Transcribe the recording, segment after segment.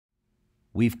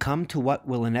We've come to what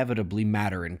will inevitably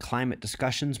matter in climate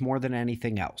discussions more than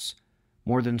anything else.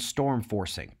 More than storm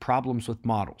forcing, problems with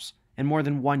models, and more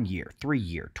than 1 year, 3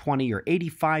 year, 20 or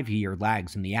 85-year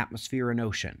lags in the atmosphere and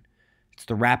ocean. It's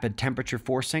the rapid temperature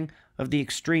forcing of the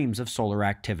extremes of solar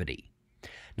activity.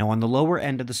 Now, on the lower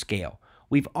end of the scale,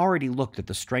 we've already looked at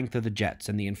the strength of the jets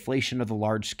and the inflation of the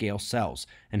large-scale cells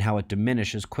and how it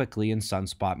diminishes quickly in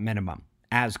sunspot minimum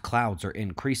as clouds are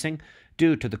increasing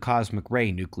due to the cosmic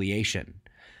ray nucleation.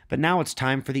 But now it's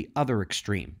time for the other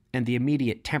extreme and the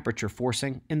immediate temperature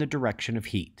forcing in the direction of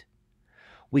heat.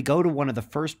 We go to one of the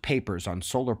first papers on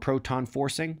solar proton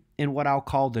forcing in what I'll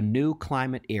call the new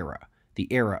climate era, the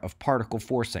era of particle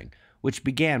forcing, which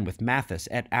began with Mathis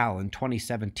et al. In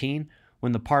 2017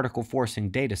 when the particle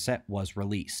forcing dataset was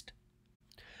released.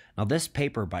 Now, this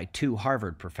paper by two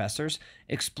Harvard professors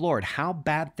explored how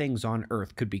bad things on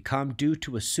Earth could become due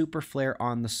to a superflare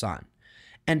on the Sun.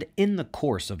 And in the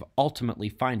course of ultimately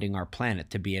finding our planet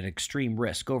to be at extreme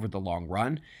risk over the long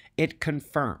run, it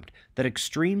confirmed that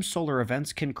extreme solar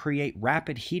events can create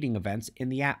rapid heating events in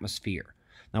the atmosphere.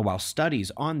 Now, while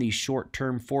studies on these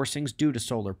short-term forcings due to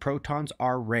solar protons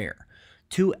are rare,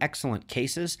 two excellent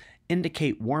cases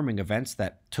indicate warming events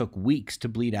that took weeks to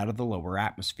bleed out of the lower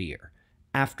atmosphere,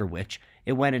 after which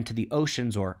it went into the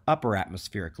oceans or upper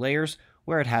atmospheric layers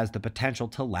where it has the potential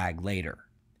to lag later.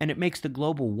 And it makes the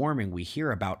global warming we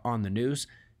hear about on the news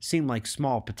seem like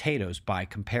small potatoes by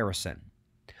comparison.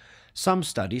 Some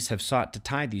studies have sought to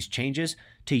tie these changes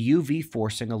to UV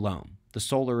forcing alone, the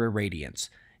solar irradiance,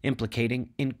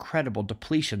 implicating incredible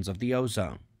depletions of the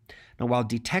ozone. Now, while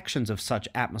detections of such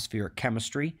atmospheric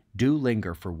chemistry do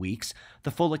linger for weeks,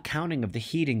 the full accounting of the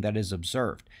heating that is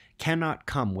observed cannot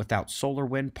come without solar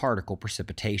wind particle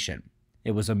precipitation.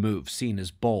 It was a move seen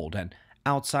as bold and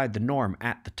outside the norm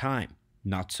at the time.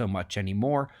 Not so much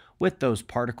anymore, with those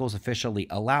particles officially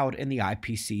allowed in the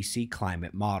IPCC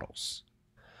climate models.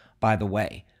 By the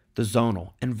way, the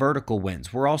zonal and vertical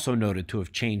winds were also noted to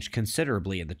have changed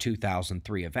considerably in the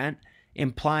 2003 event,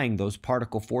 implying those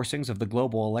particle forcings of the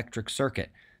global electric circuit,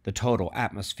 the total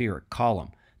atmospheric column,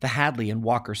 the Hadley and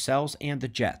Walker cells, and the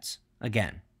jets.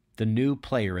 Again, the new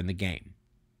player in the game.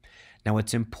 Now,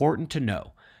 it's important to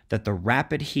know that the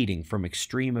rapid heating from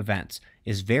extreme events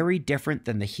is very different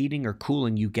than the heating or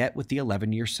cooling you get with the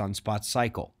 11-year sunspot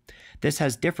cycle. This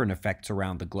has different effects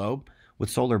around the globe, with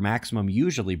solar maximum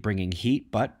usually bringing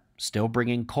heat but still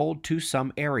bringing cold to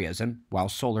some areas, and while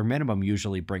solar minimum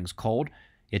usually brings cold,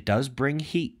 it does bring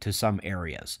heat to some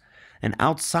areas. And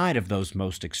outside of those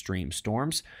most extreme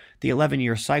storms, the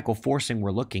 11-year cycle forcing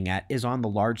we're looking at is on the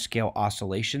large-scale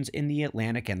oscillations in the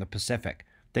Atlantic and the Pacific,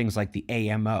 things like the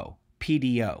AMO,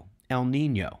 PDO, El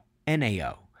Niño,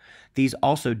 NAO. These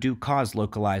also do cause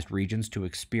localized regions to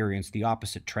experience the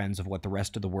opposite trends of what the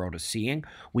rest of the world is seeing.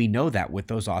 We know that with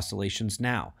those oscillations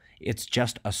now. It's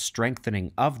just a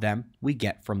strengthening of them we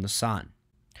get from the sun.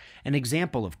 An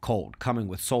example of cold coming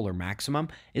with solar maximum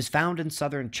is found in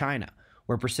southern China,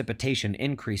 where precipitation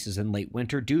increases in late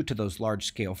winter due to those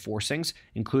large-scale forcings,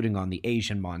 including on the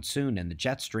Asian monsoon and the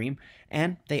jet stream,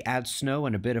 and they add snow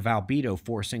and a bit of albedo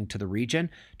forcing to the region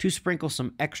to sprinkle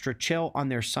some extra chill on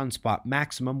their sunspot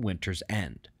maximum winter's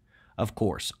end. Of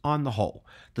course, on the whole,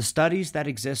 the studies that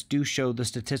exist do show the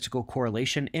statistical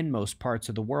correlation in most parts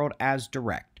of the world as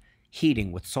direct: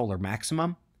 heating with solar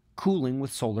maximum, cooling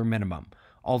with solar minimum.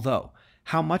 Although,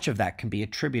 how much of that can be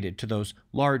attributed to those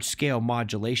large-scale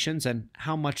modulations and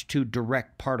how much to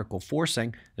direct particle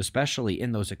forcing, especially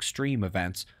in those extreme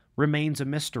events, remains a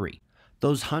mystery.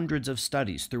 Those hundreds of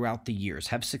studies throughout the years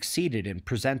have succeeded in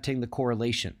presenting the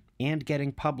correlation and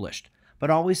getting published, but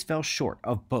always fell short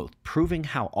of both proving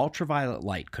how ultraviolet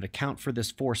light could account for this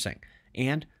forcing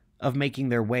and of making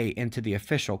their way into the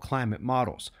official climate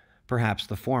models. Perhaps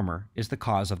the former is the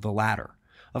cause of the latter.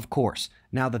 Of course,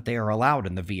 now that they are allowed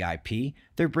in the VIP,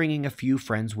 they're bringing a few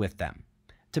friends with them.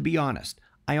 To be honest,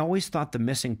 I always thought the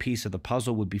missing piece of the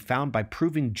puzzle would be found by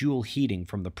proving Joule heating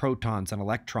from the protons and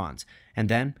electrons, and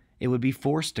then it would be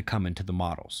forced to come into the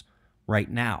models.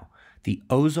 Right now, the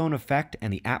ozone effect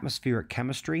and the atmospheric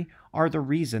chemistry are the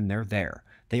reason they're there.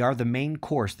 They are the main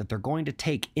course that they're going to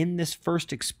take in this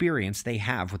first experience they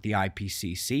have with the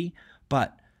IPCC,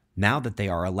 but now that they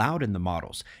are allowed in the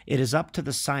models, it is up to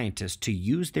the scientists to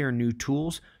use their new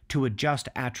tools to adjust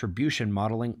attribution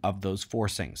modeling of those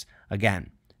forcings.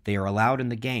 Again, they are allowed in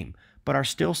the game, but are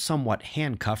still somewhat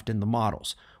handcuffed in the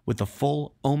models, with the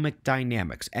full ohmic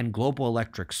dynamics and global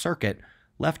electric circuit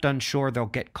left unsure they'll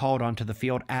get called onto the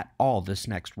field at all this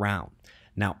next round.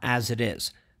 Now, as it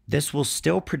is, this will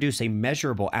still produce a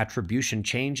measurable attribution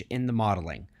change in the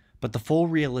modeling, But the full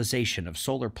realization of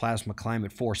solar plasma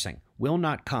climate forcing will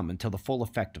not come until the full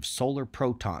effect of solar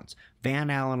protons, Van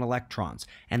Allen electrons,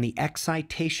 and the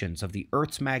excitations of the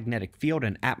Earth's magnetic field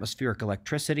and atmospheric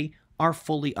electricity are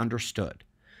fully understood.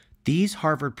 These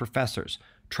Harvard professors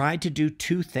tried to do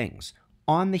two things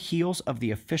on the heels of the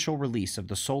official release of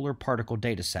the solar particle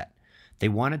dataset. They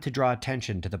wanted to draw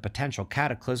attention to the potential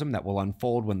cataclysm that will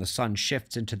unfold when the sun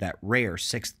shifts into that rare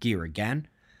sixth gear again,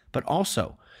 but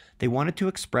also they wanted to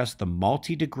express the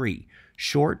multi-degree,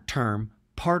 short-term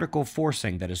particle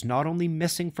forcing that is not only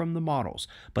missing from the models,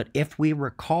 but if we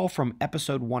recall from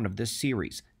episode 1 of this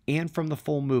series and from the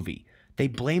full movie, they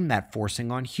blame that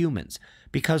forcing on humans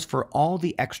because for all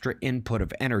the extra input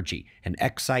of energy and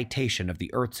excitation of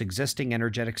the Earth's existing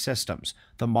energetic systems,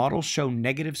 the models show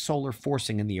negative solar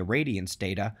forcing in the irradiance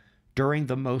data during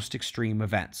the most extreme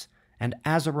events. And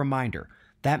as a reminder,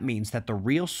 that means that the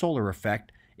real solar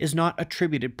effect is not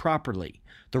attributed properly.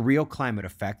 The real climate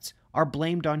effects are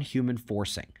blamed on human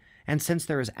forcing. And since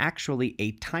there is actually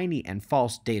a tiny and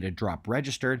false data drop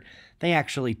registered, they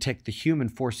actually tick the human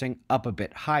forcing up a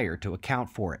bit higher to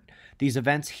account for it. These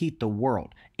events heat the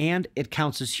world, and it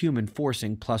counts as human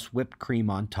forcing plus whipped cream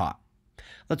on top.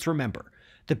 Let's remember,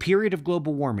 the period of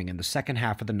global warming in the second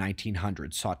half of the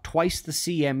 1900s saw twice the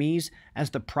CMEs as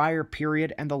the prior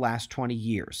period and the last 20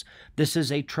 years. This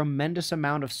is a tremendous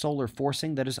amount of solar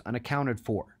forcing that is unaccounted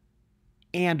for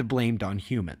and blamed on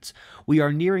humans. We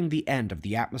are nearing the end of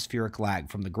the atmospheric lag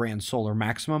from the grand solar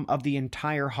maximum of the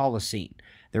entire Holocene.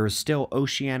 There is still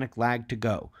oceanic lag to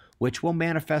go, which will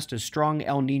manifest as strong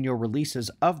El Niño releases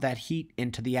of that heat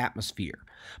into the atmosphere,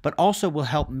 but also will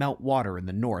help melt water in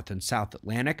the North and South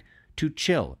Atlantic to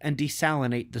chill and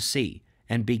desalinate the sea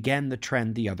and begin the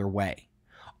trend the other way.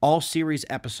 All series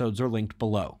episodes are linked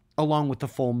below, along with the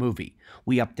full movie.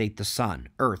 We update the sun,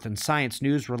 earth, and science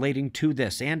news relating to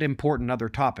this and important other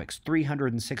topics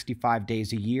 365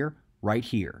 days a year right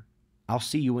here. I'll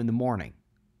see you in the morning.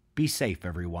 Be safe,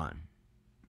 everyone.